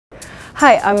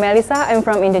Hi, I'm Melissa. I'm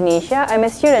from Indonesia. I'm a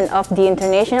student of the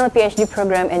International PhD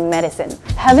program in medicine.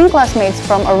 Having classmates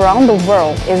from around the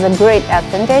world is a great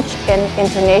advantage in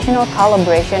international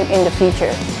collaboration in the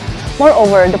future.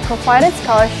 Moreover, the provided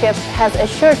scholarship has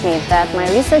assured me that my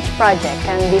research project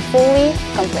can be fully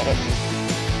completed.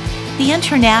 The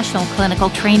International Clinical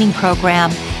Training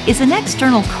Program is an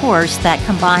external course that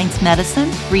combines medicine,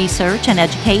 research, and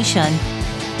education.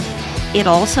 It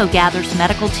also gathers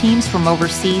medical teams from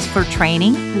overseas for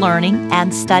training, learning,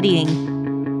 and studying.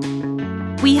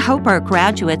 We hope our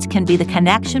graduates can be the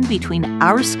connection between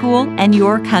our school and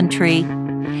your country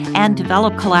and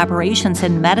develop collaborations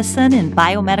in medicine and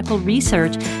biomedical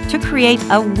research to create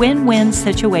a win-win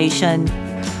situation.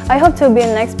 I hope to be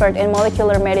an expert in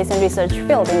molecular medicine research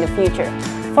field in the future.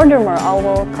 Furthermore, I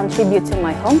will contribute to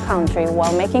my home country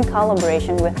while making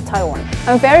collaboration with Taiwan.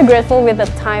 I'm very grateful with the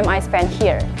time I spent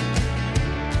here.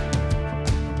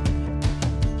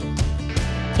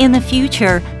 In the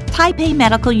future, Taipei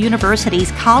Medical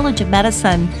University's College of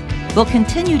Medicine will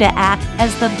continue to act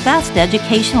as the best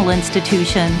educational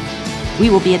institution.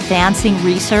 We will be advancing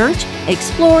research,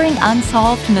 exploring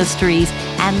unsolved mysteries,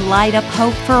 and light up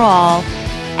hope for all.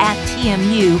 At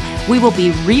TMU, we will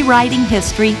be rewriting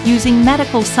history using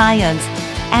medical science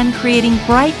and creating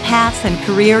bright paths and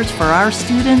careers for our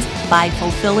students by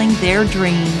fulfilling their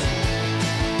dreams.